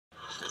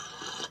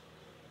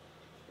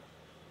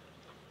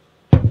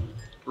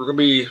we're going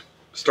to be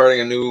starting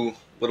a new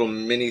little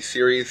mini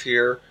series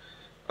here,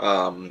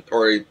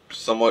 or a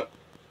somewhat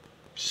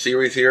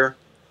series here,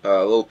 a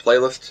little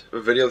playlist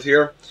of videos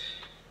here.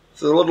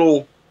 It's a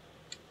little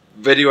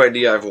video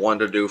idea I've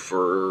wanted to do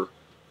for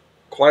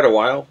quite a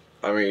while.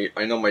 I mean,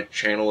 I know my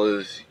channel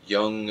is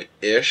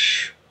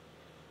young-ish.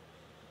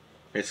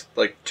 It's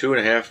like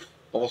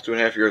almost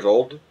 2.5 years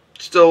old.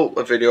 Still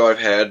a video I've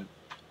had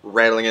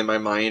rattling in my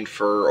mind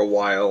for a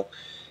while.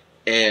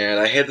 And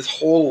I had this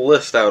whole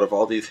list out of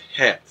all these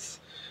hats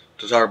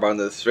to talk about in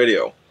this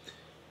video.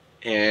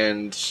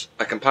 And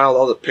I compiled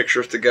all the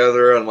pictures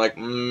together, and I'm like,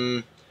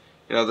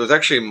 there's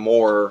actually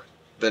more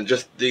than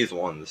just these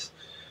ones.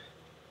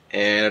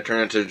 And it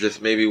turned into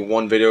just maybe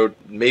one video,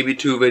 maybe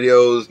two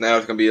videos. Now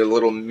it's going to be a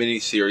little mini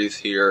series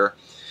here.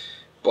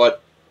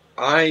 But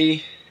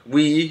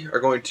we are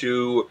going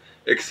to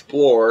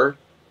explore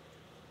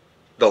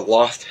the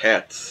lost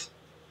hats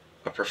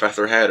of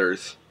Professor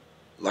Hatter's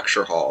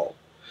lecture hall.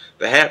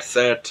 The hats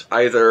that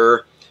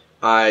either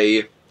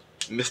I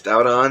missed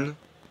out on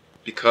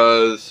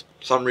because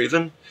some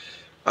reason,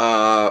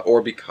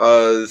 or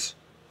because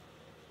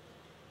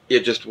it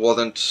just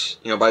wasn't,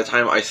 by the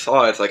time I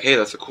saw it, it's like, hey,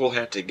 that's a cool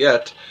hat to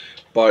get,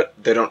 but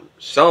they don't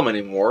sell them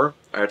anymore.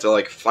 I had to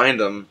like find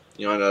them,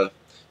 on a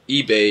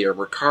eBay or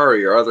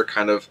Mercari or other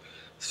kind of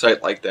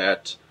site like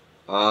that,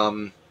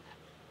 or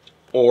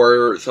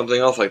something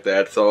else like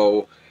that.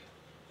 So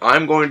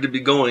I'm going to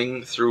be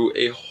going through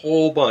a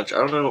whole bunch. I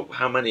don't know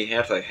how many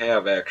hats I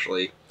have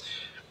actually,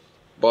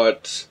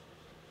 but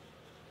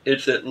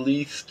it's at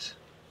least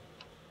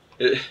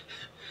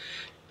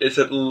it's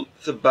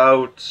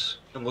about,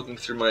 I'm looking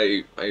through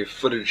my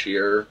footage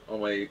here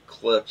on my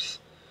clips.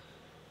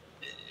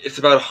 It's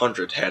about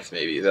 100 hats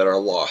maybe that are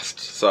lost.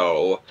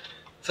 So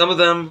some of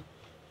them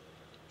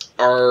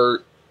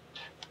are,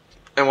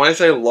 and when I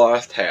say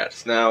lost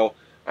hats, now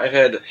I've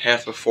had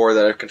hats before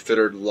that I've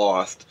considered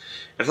lost,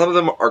 and some of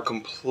them are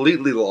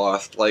completely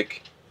lost.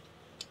 Like,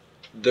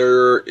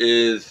 there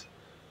is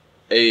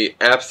a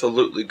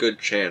absolutely good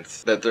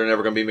chance that they're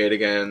never going to be made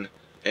again,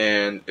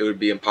 and it would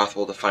be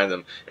impossible to find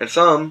them. And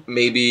some,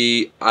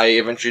 maybe I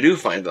eventually do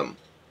find them,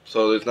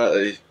 so there's not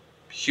a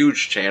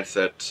huge chance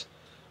that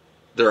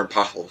they're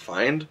impossible to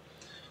find.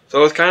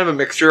 So it's kind of a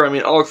mixture. I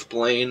mean, I'll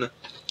explain,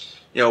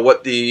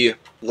 what the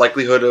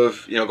likelihood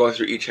of, going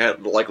through each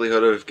hat, the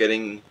likelihood of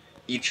getting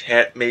each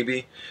hat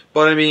maybe.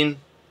 But I mean,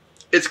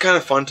 it's kind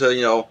of fun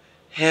to,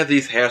 have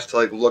these hats to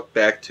like look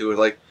back to.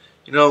 Like,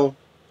 I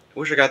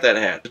wish I got that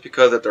hat. Just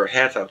because that there are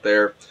hats out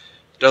there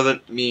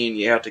doesn't mean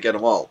you have to get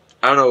them all.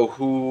 I don't know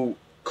who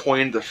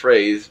coined the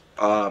phrase,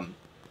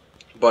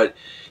 but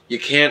you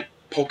can't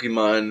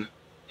Pokemon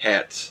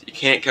hats. You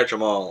can't catch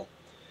them all.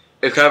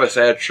 It's kind of a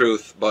sad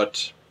truth,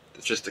 but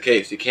it's just the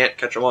case. You can't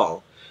catch them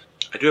all.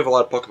 I do have a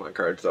lot of Pokemon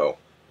cards though,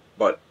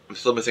 but I'm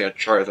still missing a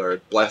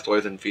Charizard,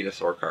 Blastoise, and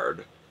Venusaur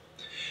card.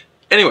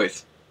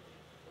 Anyways,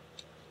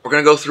 we're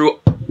going to go through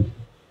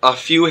a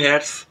few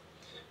hats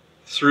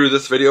through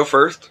this video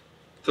first.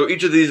 So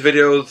each of these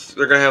videos,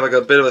 they're going to have like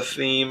a bit of a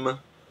theme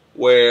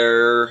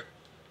where,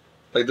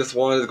 like, this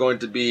one is going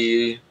to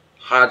be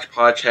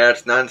hodgepodge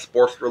hats,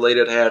 non-sports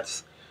related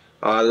hats.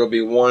 There'll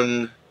be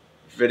one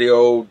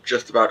video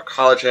just about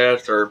college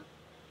hats, or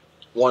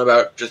one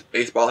about just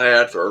baseball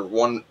hats, or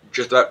one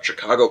just about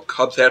Chicago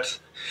Cubs hats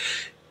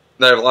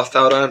that I've lost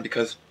out on,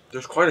 because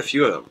there's quite a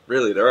few of them.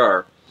 Really, there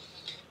are.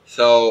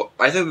 So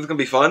I think this is going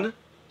to be fun.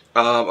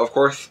 Of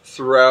course,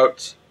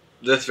 throughout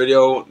this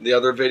video, the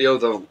other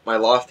videos of my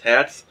lost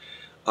hats,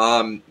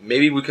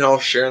 maybe we can all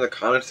share in the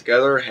comments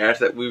together hats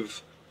that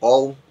we've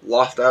all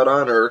lost out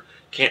on or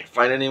can't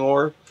find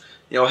anymore.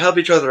 Help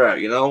each other out,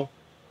 I think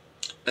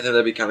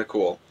that'd be kind of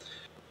cool.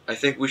 I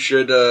think we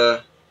should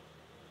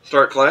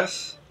start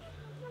class.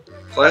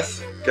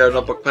 Class, get a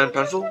notebook, pen,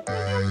 pencil.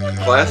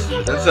 Class,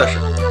 in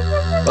session.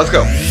 Let's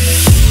go.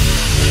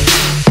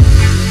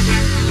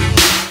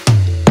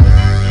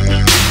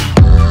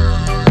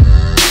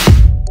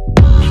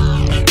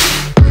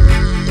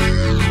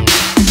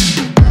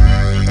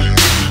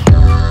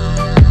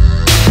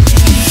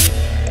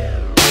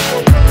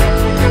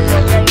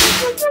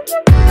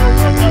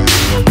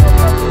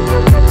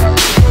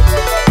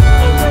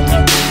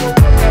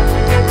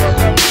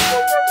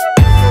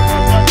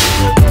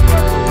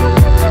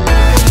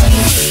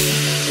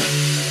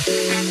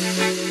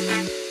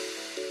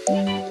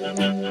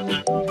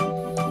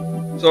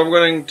 So I'm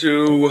going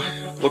to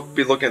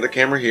be looking at the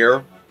camera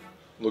here,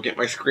 looking at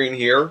my screen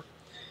here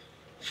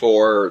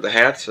for the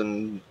hats,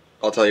 and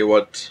I'll tell you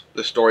what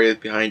the story is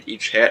behind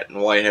each hat and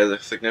why it has a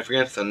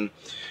significance, and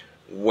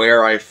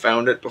where I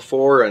found it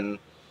before, and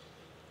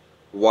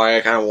why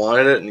I kind of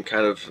wanted it, and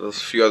kind of a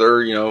few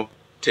other,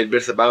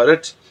 tidbits about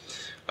it.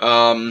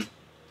 I'm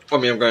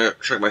going to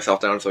shrink myself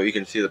down so you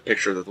can see the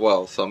pictures as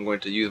well. So I'm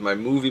going to use my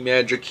movie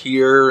magic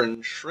here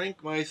and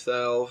shrink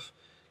myself.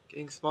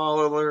 Getting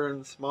smaller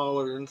and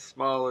smaller and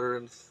smaller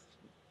and...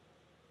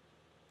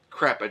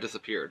 Crap, I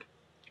disappeared.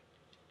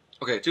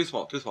 Okay, too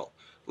small, too small.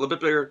 A little bit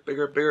bigger,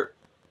 bigger, bigger.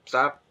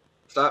 Stop,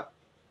 stop.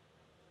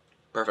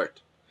 Perfect.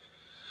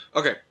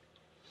 Okay.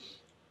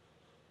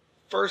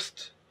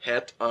 first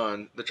hat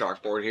on the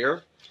chalkboard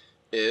here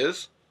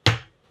is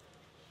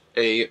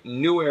a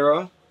New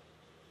Era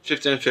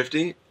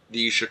 5950,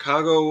 the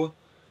Chicago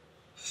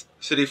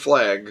city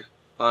flag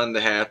on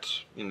the hat,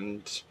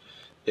 and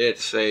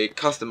it's a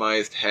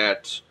customized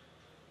hat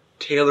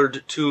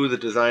tailored to the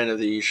design of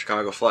the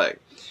Chicago flag.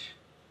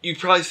 You've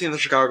probably seen the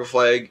Chicago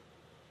flag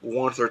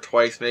once or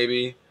twice,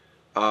 maybe.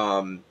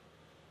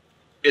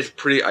 It's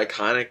pretty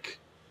iconic.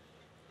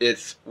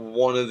 It's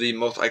one of the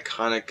most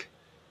iconic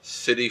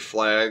city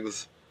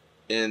flags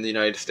in the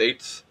United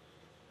States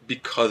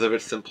because of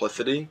its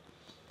simplicity.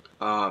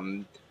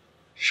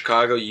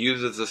 Chicago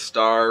uses the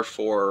star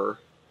for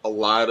a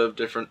lot of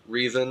different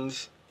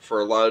reasons, for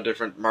a lot of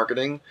different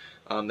marketing.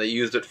 They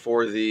used it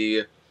for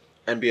the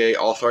NBA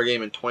All-Star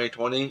Game in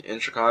 2020 in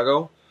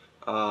Chicago.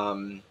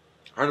 Hard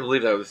to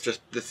believe that was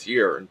just this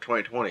year in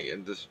 2020,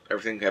 and just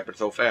everything happened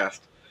so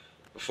fast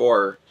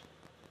before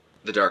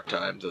the dark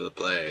times of the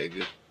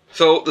plague.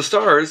 So the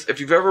stars, if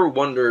you've ever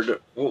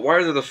wondered, well, why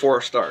are there the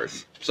 4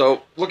 stars?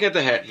 So looking at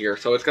the hat here,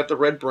 so it's got the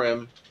red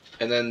brim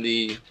and then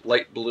the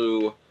light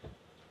blue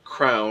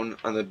crown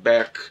on the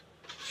back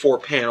 4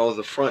 panels.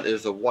 The front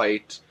is the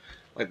white,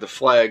 like the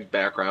flag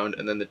background,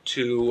 and then the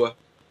 2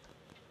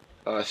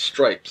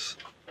 stripes.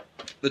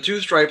 The 2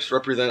 stripes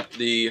represent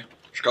the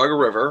Chicago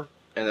River,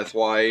 and that's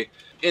why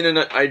in an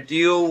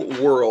ideal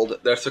world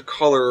that's the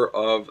color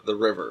of the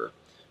river.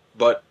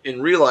 But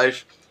in real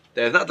life,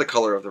 that is not the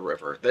color of the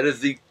river. That is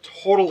the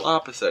total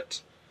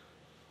opposite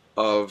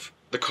of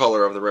the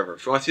color of the river.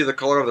 If you want to see the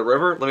color of the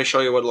river, let me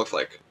show you what it looks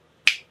like.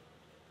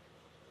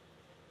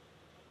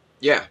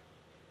 Yeah.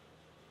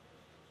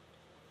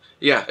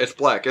 Yeah, it's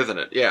black, isn't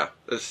it? Yeah.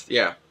 That's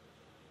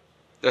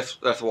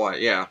why.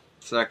 Yeah.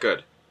 It's not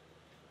good.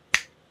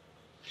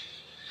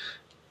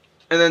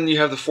 And then you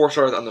have the 4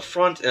 stars on the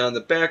front, and on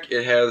the back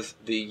it has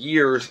the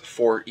years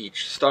for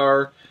each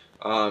star.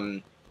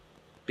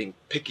 Being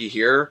picky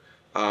here,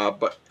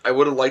 but I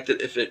would have liked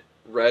it if it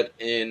read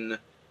in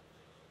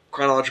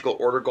chronological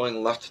order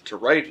going left to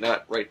right,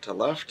 not right to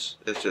left.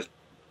 It's just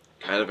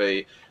kind of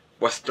a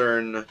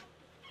Western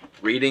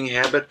reading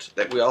habit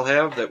that we all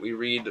have, that we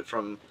read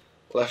from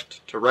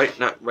left to right,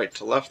 not right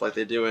to left like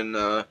they do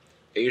in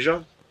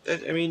Asia.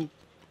 I mean,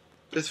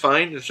 it's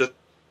fine, it's just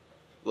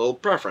a little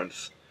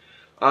preference.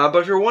 But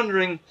if you're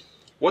wondering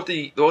what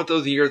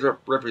those years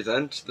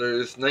represent,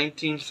 there's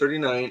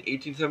 1939,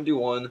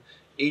 1871,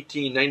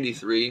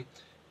 1893,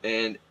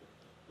 and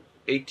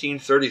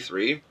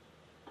 1833.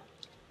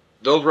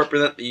 Those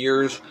represent the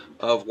years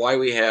of why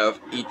we have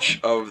each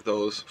of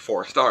those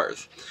 4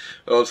 stars.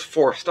 Those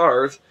 4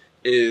 stars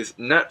is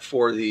not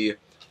for the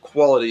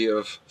quality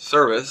of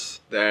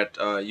service that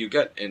you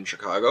get in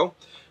Chicago.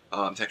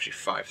 It's actually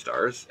 5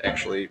 stars,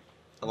 actually,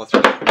 unless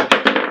you're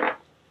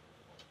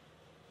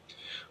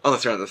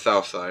on the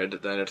south side,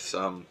 then it's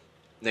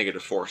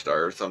negative 4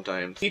 stars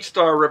sometimes. Each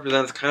star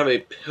represents kind of a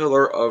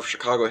pillar of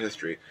Chicago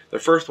history. The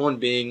first one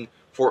being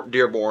Fort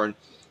Dearborn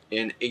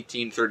in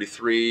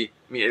 1833. I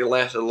mean, it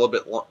lasted a little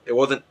bit long. It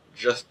wasn't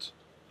just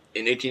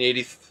in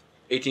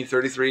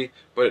 1833,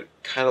 but it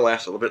kind of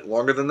lasted a little bit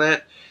longer than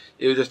that.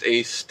 It was just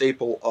a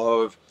staple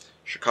of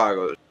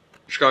Chicago.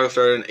 Chicago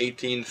started in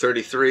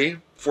 1833.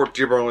 Fort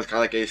Dearborn was kind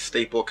of like a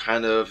staple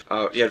kind of.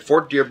 You had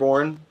Fort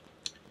Dearborn,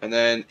 and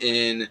then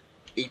in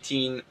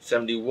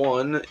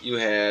 1871, you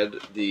had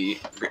the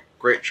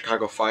Great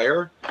Chicago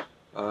Fire,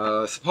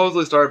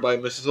 supposedly started by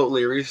Mrs.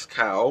 O'Leary's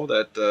cow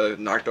that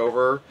knocked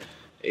over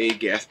a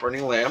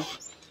gas-burning lamp.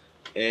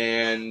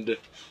 And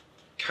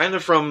kind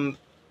of from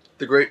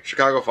the Great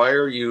Chicago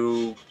Fire,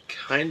 you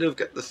kind of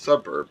get the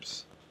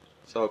suburbs.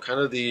 So kind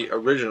of the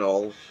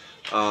original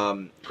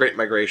Great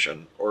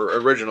Migration, or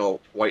original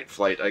White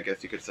Flight, I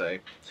guess you could say.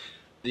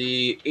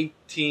 The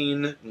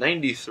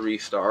 1893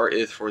 star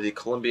is for the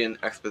Columbian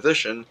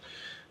Exposition,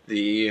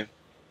 the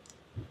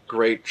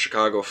Great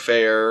Chicago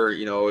Fair.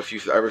 You know, if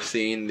you've ever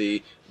seen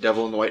the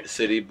Devil in the White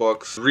City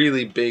books,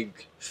 really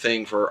big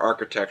thing for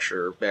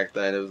architecture back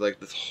then. It was like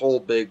this whole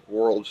big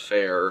world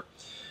fair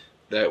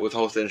that was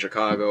hosted in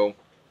Chicago.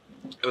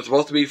 It was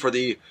supposed to be for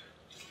the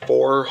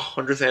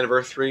 400th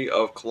anniversary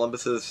of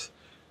Columbus's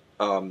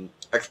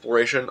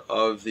exploration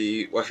of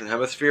the Western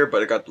Hemisphere,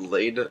 but it got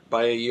delayed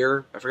by a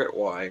year. I forget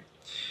why.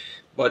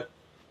 But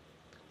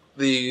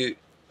the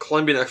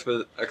Columbian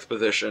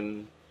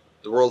Exposition,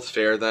 the World's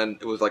Fair, then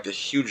it was like a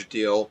huge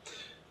deal.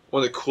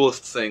 One of the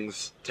coolest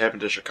things to happen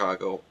to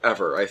Chicago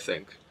ever, I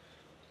think.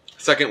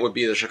 Second would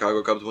be the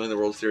Chicago Cubs winning the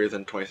World Series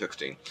in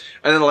 2016.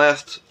 And then the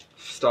last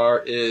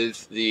star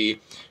is the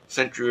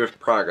Century of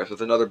Progress.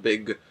 It's another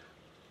big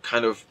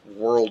kind of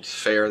World's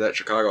Fair that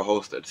Chicago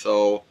hosted.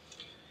 So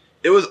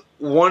it was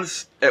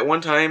once, at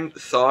one time,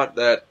 thought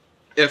that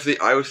if the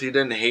IOC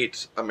didn't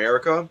hate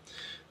America,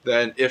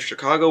 then if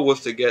Chicago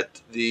was to get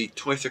the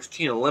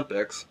 2016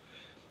 Olympics,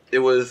 it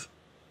was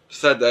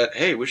said that,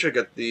 hey, we should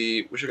get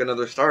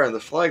another star on the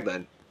flag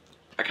then.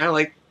 I kind of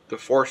like the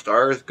 4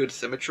 stars, good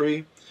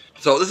symmetry.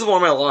 So this is one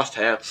of my lost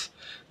hats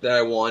that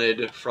I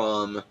wanted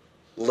from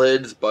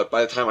Lids, but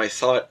by the time I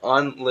saw it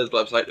on Lids'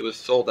 website, it was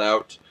sold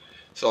out.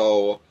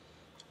 So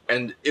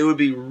And it would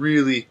be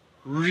really,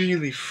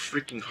 really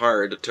freaking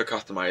hard to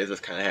customize this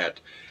kind of hat.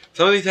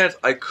 Some of these hats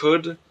I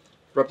could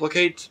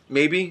replicate,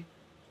 maybe,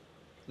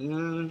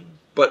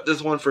 but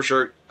this one for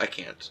sure I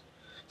can't.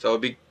 So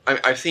it'd be.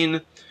 I've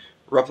seen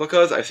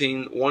replicas, I've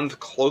seen ones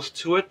close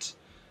to it,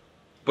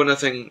 but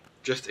nothing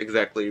just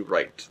exactly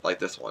right like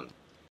this one.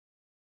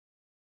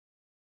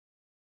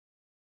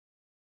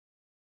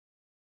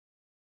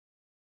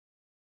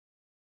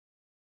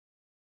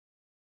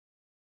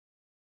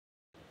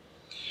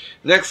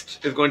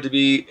 Next is going to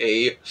be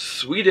a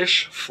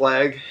Swedish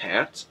flag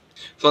hat.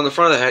 So on the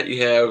front of the hat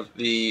you have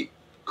the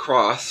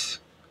cross,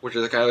 which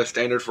is a kind of a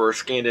standard for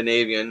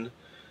Scandinavian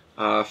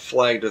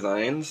flag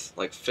designs,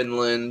 like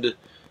Finland.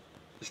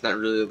 It's not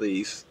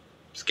really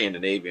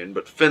Scandinavian,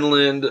 but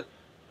Finland,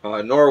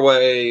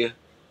 Norway,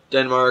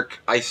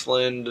 Denmark,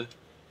 Iceland.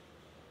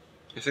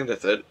 I think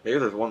that's it. Maybe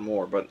there's one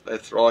more, but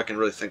that's all I can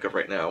really think of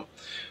right now.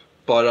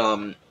 But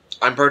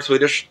I'm part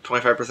Swedish,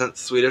 25%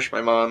 Swedish.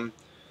 My mom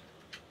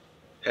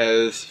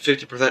has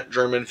 50%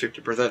 German,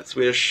 50%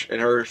 Swedish in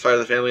her side of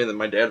the family, and then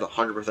my dad's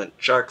 100%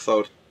 Czech, so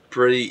it's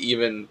pretty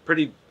even,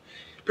 pretty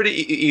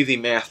easy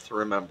math to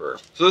remember.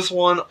 So this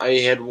one I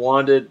had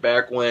wanted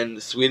back when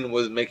Sweden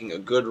was making a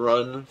good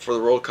run for the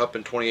World Cup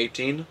in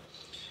 2018,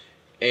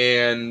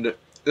 and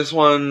this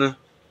one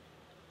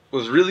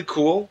was really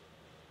cool,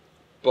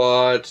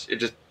 but it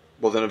just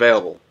wasn't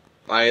available.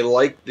 I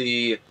like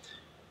the,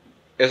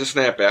 as a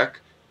snapback,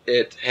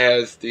 it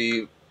has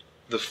the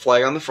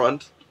flag on the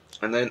front,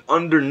 and then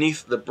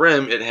underneath the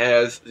brim it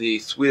has the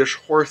Swedish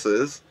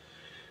horses,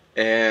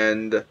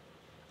 and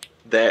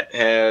that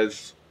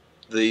has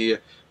the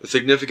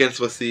significance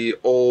with the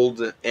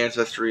old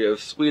ancestry of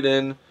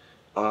Sweden.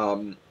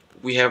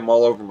 We have them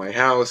all over my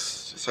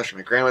house, especially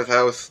my grandma's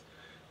house,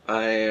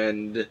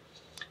 and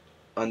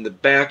on the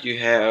back you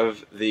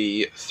have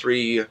the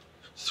 3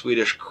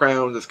 Swedish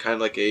crowns. It's kind of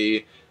like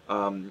a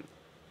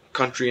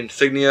country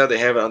insignia. They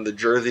have it on the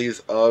jerseys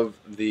of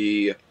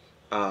the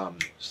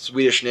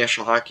Swedish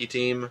national hockey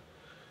team.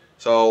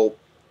 So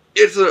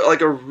it's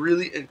like a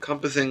really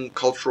encompassing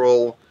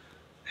cultural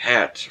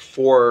hat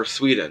for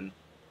Sweden,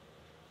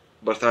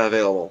 but it's not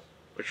available,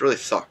 which really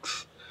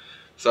sucks.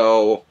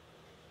 So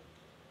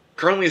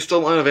currently it's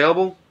still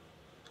unavailable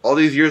all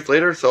these years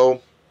later,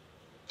 so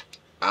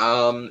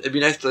it'd be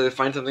nice to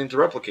find something to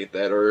replicate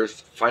that, or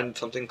find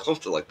something close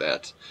to like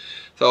that.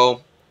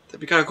 So it'd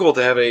be kind of cool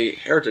to have a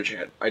heritage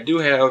hat. I do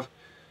have,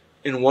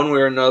 in one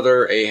way or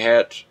another, a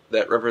hat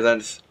that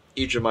represents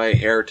each of my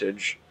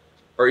heritage,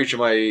 or each of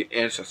my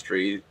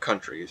ancestry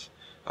countries.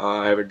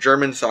 I have a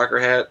German soccer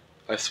hat,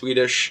 a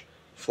Swedish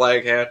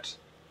flag hat,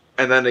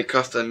 and then a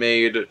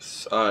custom-made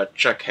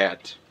Czech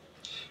hat.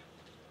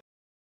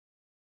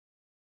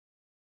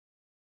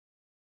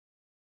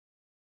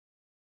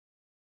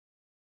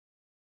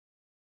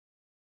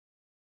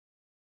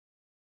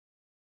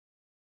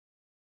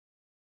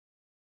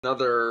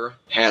 Another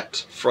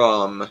hat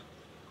from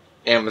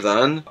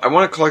Amazon. I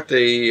want to collect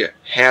a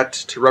hat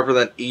to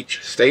represent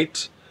each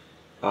state.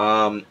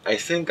 I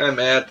think I'm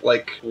at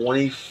like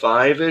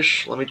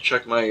 25-ish. Let me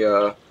check my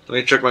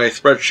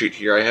spreadsheet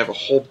here. I have a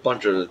whole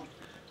bunch of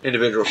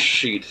individual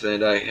sheets,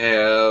 and I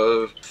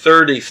have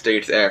 30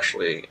 states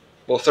actually.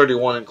 Well,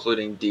 31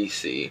 including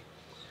DC.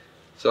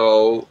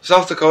 So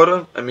South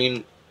Dakota, I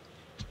mean,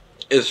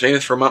 is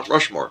famous for Mount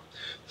Rushmore.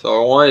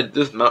 So I wanted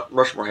this Mount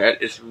Rushmore hat.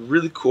 It's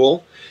really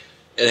cool.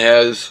 It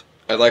has,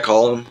 as I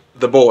call them,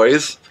 the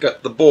boys. It's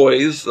got the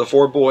boys, the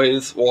 4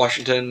 boys: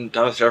 Washington,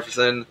 Thomas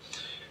Jefferson,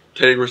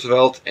 Teddy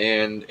Roosevelt,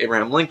 and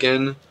Abraham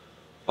Lincoln,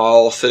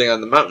 all sitting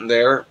on the mountain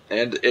there,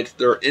 and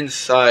they're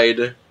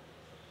inside,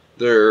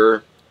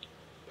 they're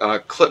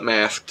clip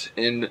masked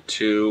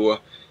into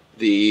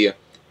the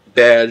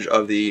badge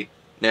of the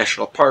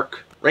National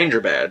Park Ranger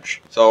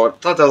badge. So I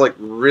thought that was like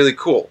really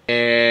cool,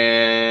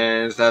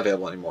 and it's not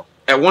available anymore.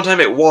 At one time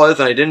it was,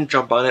 and I didn't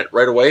jump on it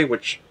right away,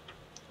 which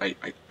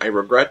I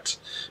regret,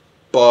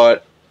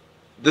 but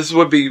this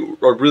would be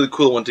a really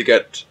cool one to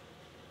get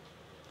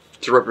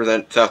to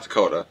represent South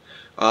Dakota.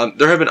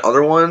 There have been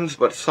other ones,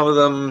 but some of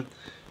them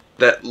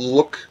that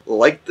look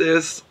like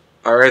this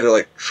are either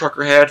like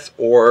trucker hats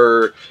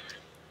or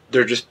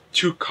they're just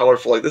too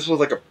colorful. Like this was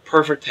like a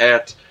perfect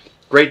hat,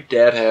 great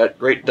dad hat,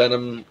 great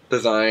denim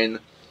design,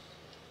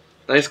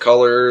 nice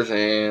colors,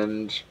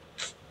 and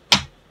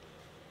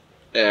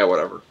yeah,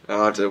 whatever.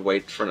 I'll have to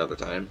wait for another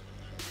time.